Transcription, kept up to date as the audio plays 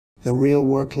The real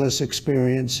Workless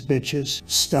experience, bitches.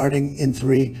 Starting in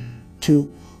 3,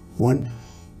 2, 1,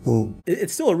 boom.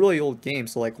 It's still a really old game,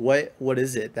 so like what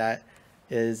is it that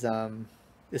is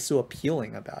so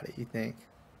appealing about it, you think?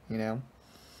 You know?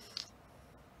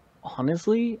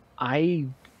 Honestly, I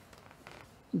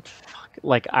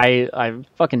I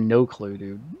fucking no clue,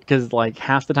 dude. Because like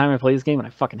half the time I play this game and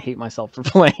I fucking hate myself for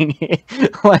playing it.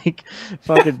 Like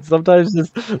fucking sometimes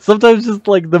just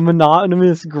like the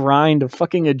monotonous grind of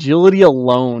fucking agility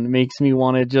alone makes me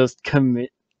want to just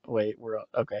commit. Wait,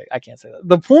 okay. I can't say that.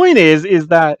 The point is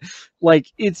that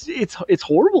like it's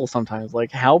horrible sometimes.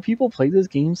 Like how people play this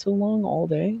game so long all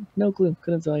day. No clue.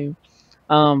 Couldn't tell you.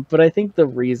 But I think the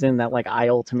reason that like I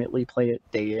ultimately play it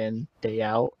day in day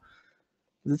out,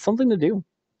 it's something to do,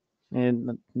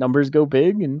 and numbers go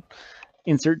big, and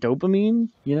insert dopamine.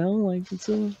 You know, like it's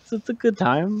a good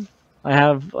time. I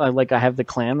have the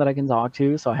clan that I can talk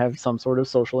to, so I have some sort of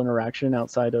social interaction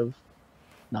outside of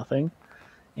nothing,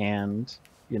 and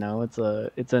you know, I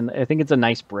think it's a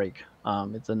nice break.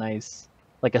 It's a nice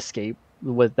like escape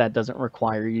with that doesn't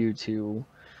require you to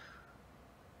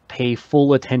pay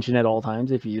full attention at all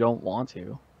times if you don't want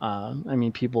to. I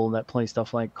mean, people that play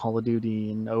stuff like Call of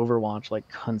Duty and Overwatch like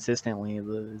consistently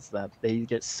is that they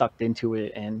get sucked into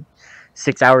it and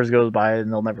 6 hours goes by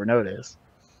and they'll never notice.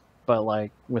 But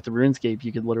like with the RuneScape,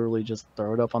 you could literally just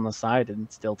throw it up on the side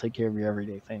and still take care of your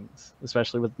everyday things.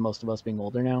 Especially with most of us being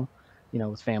older now, you know,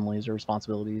 with families or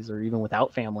responsibilities, or even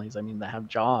without families. I mean, that have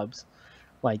jobs.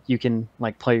 Like you can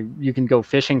you can go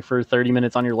fishing for 30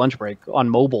 minutes on your lunch break on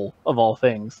mobile of all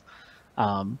things,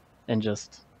 and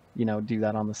just, you know, do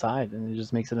that on the side, and it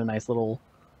just makes it a nice little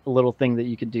thing that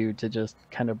you could do to just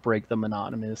kind of break the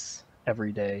monotonous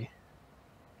everyday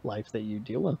life that you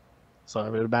deal with. So I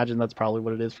would imagine that's probably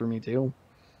what it is for me too,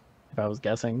 if I was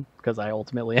guessing, because I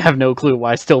ultimately have no clue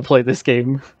why I still play this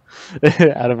game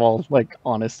out of all like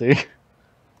honesty.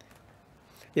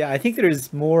 Yeah, I think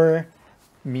there's more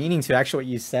meaning to actually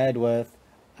what you said with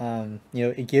you know,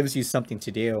 it gives you something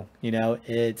to do. You know,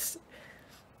 it's,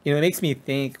 you know, it makes me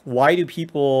think, why do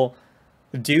people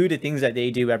do the things that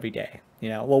they do every day? You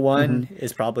know, well, one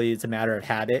is probably it's a matter of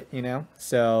habit, you know,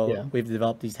 so Yeah. we've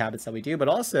developed these habits that we do, but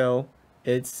also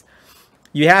it's,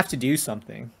 you have to do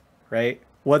something, right?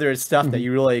 Whether it's stuff that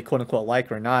you really quote unquote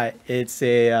like or not, it's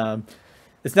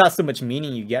not so much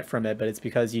meaning you get from it, but it's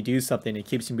because you do something, it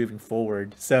keeps you moving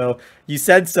forward. So you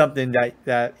said something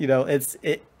that you know,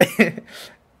 it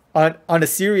on a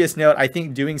serious note, I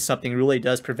think doing something really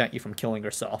does prevent you from killing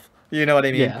yourself. You know what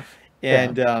I mean?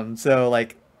 Yeah. And so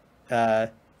like uh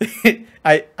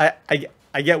I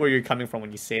get where you're coming from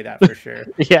when you say that, for sure.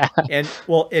 Yeah. And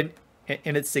well,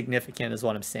 and it's significant is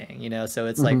what I'm saying, you know. So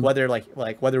it's like whether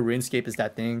whether RuneScape is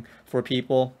that thing for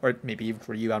people, or maybe even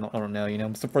for you, I don't know, you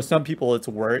know. So for some people it's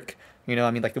work, you know.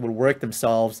 I mean, like they would work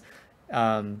themselves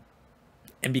and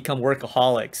become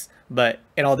workaholics, but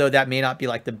and although that may not be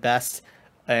like the best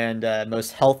and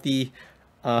most healthy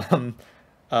um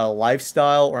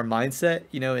lifestyle or mindset,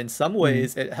 you know, in some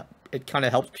ways it kind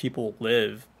of helps people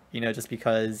live, you know, just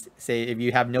because, say, if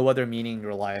you have no other meaning in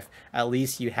your life, at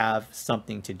least you have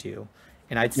something to do.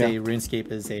 And I'd say RuneScape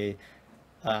is a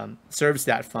serves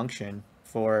that function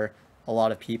for a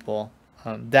lot of people,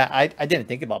 that I didn't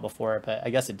think about before, but I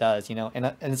guess it does, you know.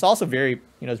 And it's also very,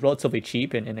 you know, it's relatively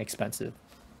cheap and inexpensive.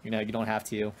 You know, you don't have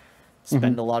to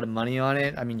spend a lot of money on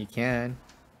it. I mean, you can,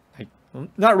 like,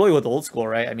 not really with old school,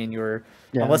 right? I mean,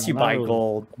 unless you buy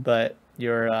gold, but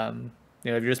you're you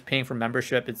know, if you're just paying for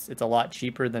membership, it's a lot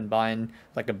cheaper than buying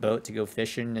like a boat to go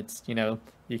fishing. It's, you know,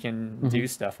 you can do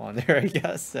stuff on there, I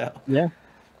guess. So Yeah.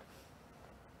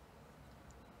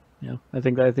 Yeah. I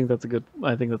think that's a good,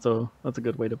 that's a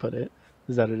good way to put it,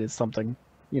 is that it is something,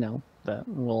 you know, that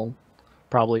will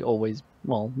probably always,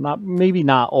 well, not maybe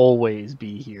not always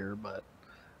be here, but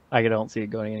I don't see it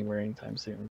going anywhere anytime soon.